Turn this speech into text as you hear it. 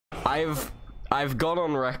I've gone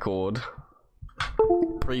on record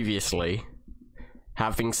previously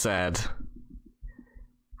having said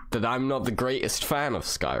that I'm not the greatest fan of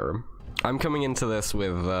Skyrim. I'm coming into this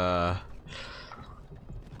with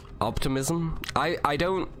optimism.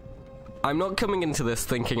 I'm not coming into this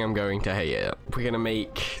thinking I'm going to hate it. We're gonna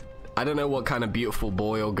make, I don't know what kind of beautiful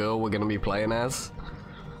boy or girl we're gonna be playing as,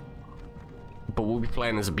 but we'll be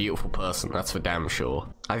playing as a beautiful person, that's for damn sure.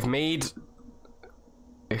 I've made...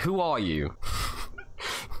 Who are you?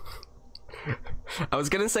 I was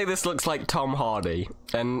gonna say this looks like Tom Hardy,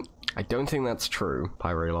 and I don't think that's true.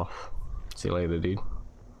 Bye, Rayloff. See you later, dude.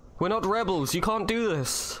 We're not rebels, you can't do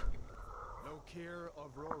this! No care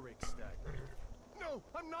of Rorikstad. No,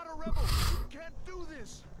 I'm not a rebel! You can't do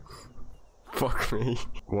this! Fuck me.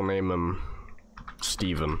 We'll name him...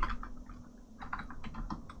 Stephen.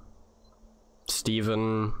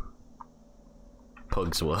 Stephen...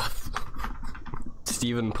 Pugsworth.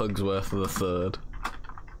 Stephen Pugsworth the Third.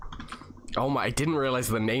 Oh my, I didn't realize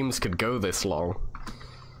the names could go this long.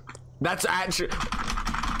 That's actually...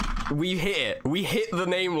 We hit it. We hit the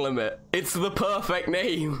name limit. It's the perfect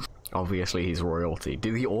name. Obviously he's royalty.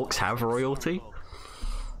 Do the orcs have royalty?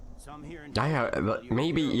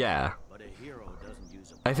 Maybe, yeah.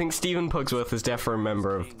 I think Stephen Pugsworth is definitely a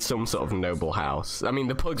member of some sort of noble house. I mean,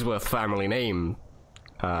 the Pugsworth family name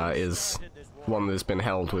is one that's been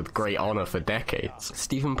held with great honor for decades.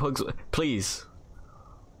 Stephen Pugsworth, please.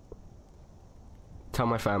 Tell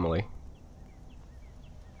my family.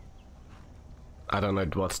 I don't know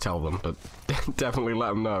what to tell them, but definitely let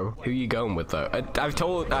them know. Who are you going with, though?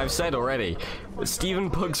 I've said already,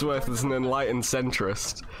 Stephen Pugsworth is an enlightened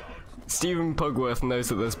centrist. Stephen Pugsworth knows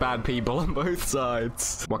that there's bad people on both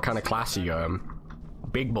sides. What kind of class are you going?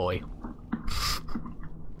 Big boy.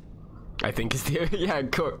 I think it's the... yeah,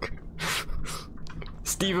 cook.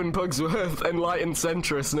 Stephen Pugsworth, enlightened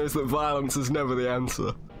centrist, knows that violence is never the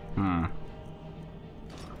answer.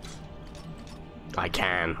 I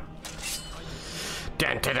can.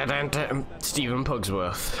 Dun, dun, dun, dun, dun. Stephen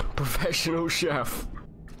Pugsworth, professional chef.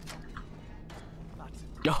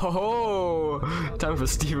 Oh, time for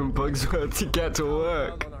Stephen Pugsworth to get to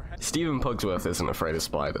work. Stephen Pugsworth isn't afraid of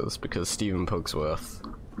spiders because Stephen Pugsworth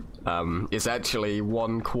is actually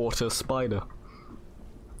 1/4 spider.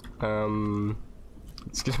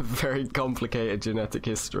 It's got a very complicated genetic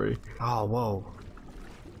history. Oh, whoa.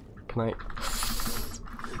 Can I...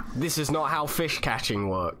 This is not how fish catching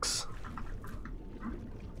works.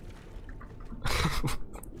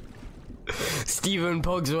 Stephen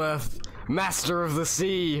Pugsworth, master of the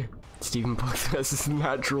sea. Stephen Pugsworth is a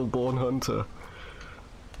natural born hunter.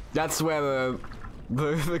 That's where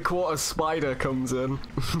the quarter spider comes in.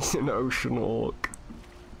 He's an ocean orc.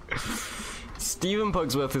 Stephen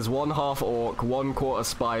Pugsworth is 1/2 orc, 1/4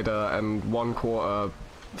 spider, and 1/4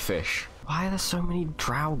 fish. Why are there so many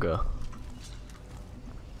Draugr?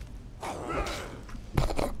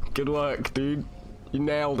 Good work, dude. You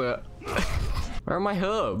nailed it. Where are my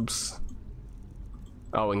herbs?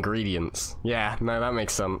 Oh, ingredients. Yeah, no, that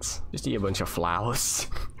makes sense. Just eat a bunch of flowers.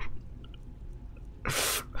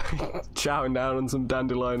 Chowing down on some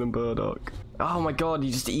dandelion and burdock. Oh my god,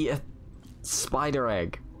 you just eat a spider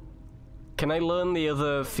egg. Can I learn the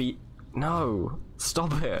other feat? No,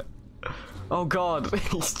 stop it. Oh god,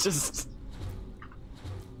 he's just...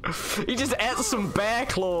 He just ate some bear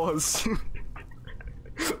claws.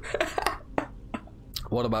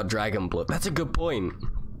 What about dragon blood? That's a good point.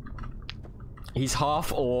 He's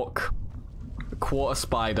 1/2 orc, 1/4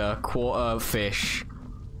 spider, 1/4 fish,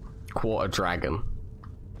 1/4 dragon.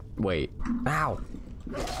 Wait. Ow.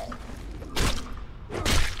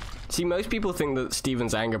 See, most people think that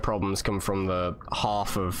Stephen's anger problems come from the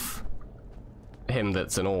 1/2 of him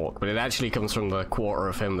that's an orc, but it actually comes from the 1/4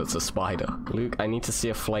 of him that's a spider. Luke, I need to see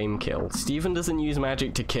a flame kill. Stephen doesn't use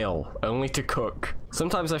magic to kill, only to cook.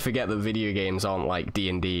 Sometimes I forget that video games aren't like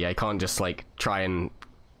D&D. I can't just like try and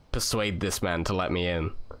persuade this man to let me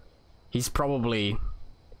in. He's probably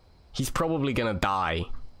gonna die.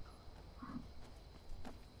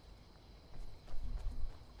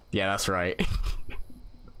 Yeah, that's right.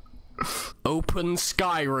 Open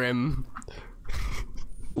Skyrim.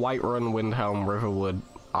 Whiterun, Windhelm, Riverwood,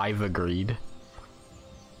 I've agreed.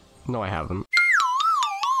 No, I haven't.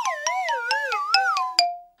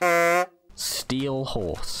 Steel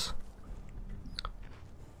horse.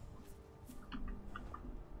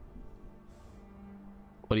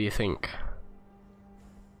 What do you think?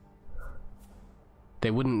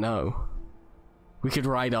 They wouldn't know. We could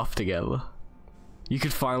ride off together. You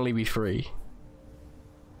could finally be free.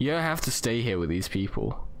 You don't have to stay here with these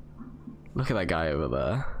people. Look at that guy over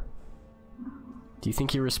there. Do you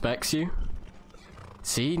think he respects you?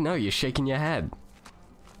 See? No, you're shaking your head.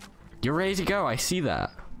 You're ready to go, I see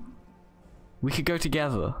that. We could go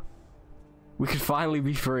together. We could finally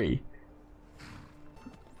be free.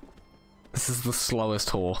 This is the slowest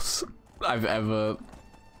horse I've ever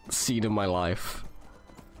seen in my life.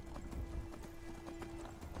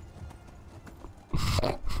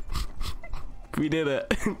 We did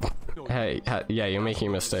it. Hey, yeah, you're making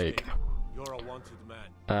a mistake. You're a wanted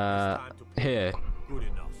man. Here. Good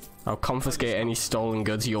enough. I'll confiscate any stolen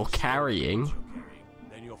goods you're carrying.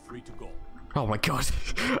 Then you're free to go. Oh my god.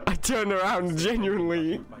 I turned around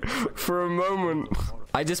genuinely for a moment.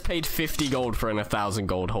 I just paid 50 gold for an 1,000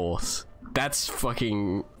 gold horse. That's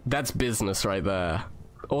fucking... That's business right there.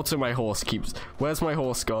 Also my horse keeps... Where's my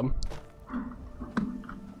horse gone?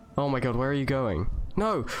 Oh my god, where are you going?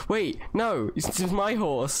 No! Wait! No! It's my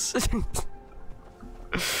horse!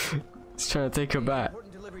 He's trying to take her back.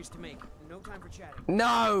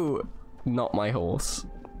 No! Not my horse.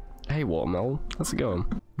 Hey, Watermelon. How's it going?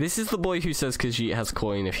 This is the boy who says Khajiit has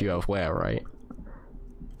coin if you have wear, right?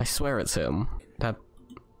 I swear it's him. That...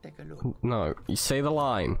 No. You say the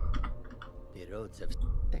line.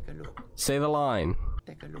 Say the line.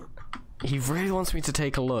 He really wants me to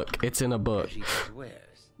take a look. It's in a book.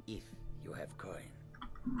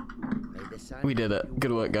 We did it.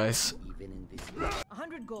 Good work, guys.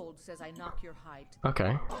 100 gold says I knock your height.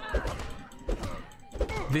 Okay.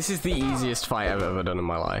 This is the easiest fight I've ever done in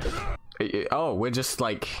my life. Oh, we're just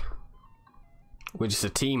like... We're just a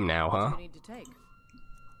team now, huh?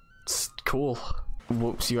 It's cool.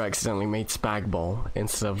 Whoops, you accidentally made Spag Ball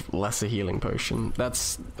instead of Lesser Healing Potion.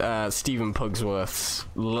 That's Stephen Pugsworth's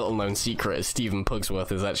little-known secret. Is Stephen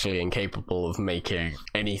Pugsworth is actually incapable of making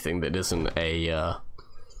anything that isn't a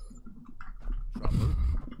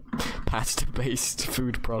pasta-based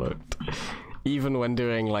food product. Even when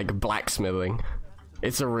doing, like, blacksmithing.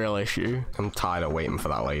 It's a real issue. I'm tired of waiting for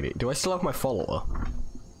that lady. Do I still have my follower?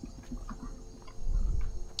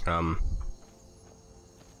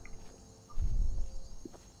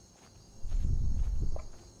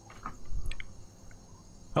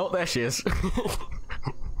 Oh, there she is.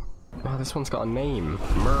 Oh, this one's got a name.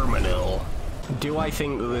 Myrminil. Do I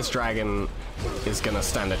think that this dragon is gonna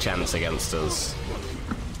stand a chance against us?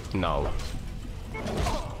 No.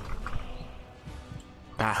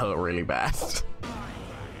 That hurt really bad.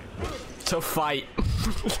 To fight.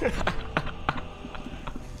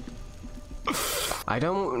 I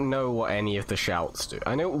don't know what any of the shouts do.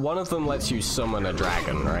 I know one of them lets you summon a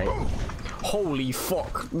dragon, right? Holy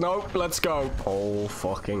fuck. Nope, let's go. Oh,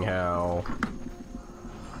 fucking hell.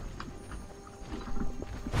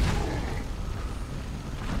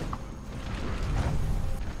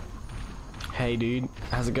 Hey, dude.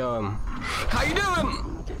 How's it going? How you doing?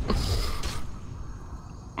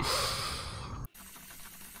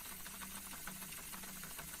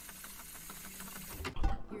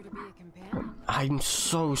 I'm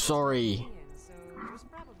so sorry.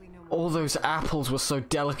 All those apples were so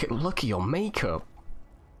delicate. Look at your makeup.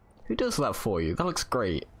 Who does that for you? That looks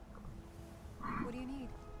great. What do you need?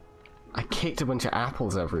 I kicked a bunch of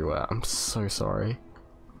apples everywhere. I'm so sorry.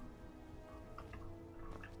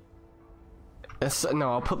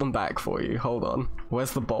 No, I'll put them back for you. Hold on.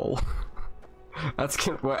 Where's the bowl? That's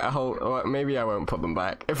gonna... Wait, maybe I won't put them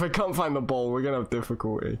back. If I can't find the bowl, we're gonna have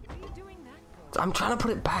difficulty. What are you doing that for? I'm trying to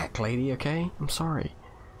put it back, lady, okay? I'm sorry.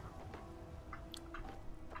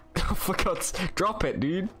 Oh, for God's... Drop it,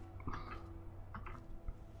 dude.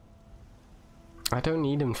 I don't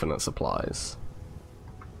need infinite supplies.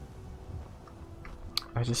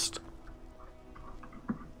 I just...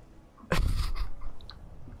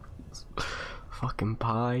 Fucking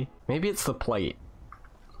pie. Maybe it's the plate.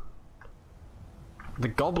 The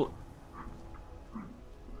goblet...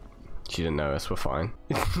 She didn't notice, we're fine.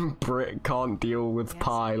 Brit can't deal with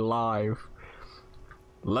pie live.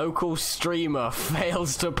 Local streamer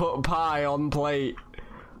fails to put pie on plate.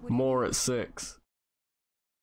 More at 6.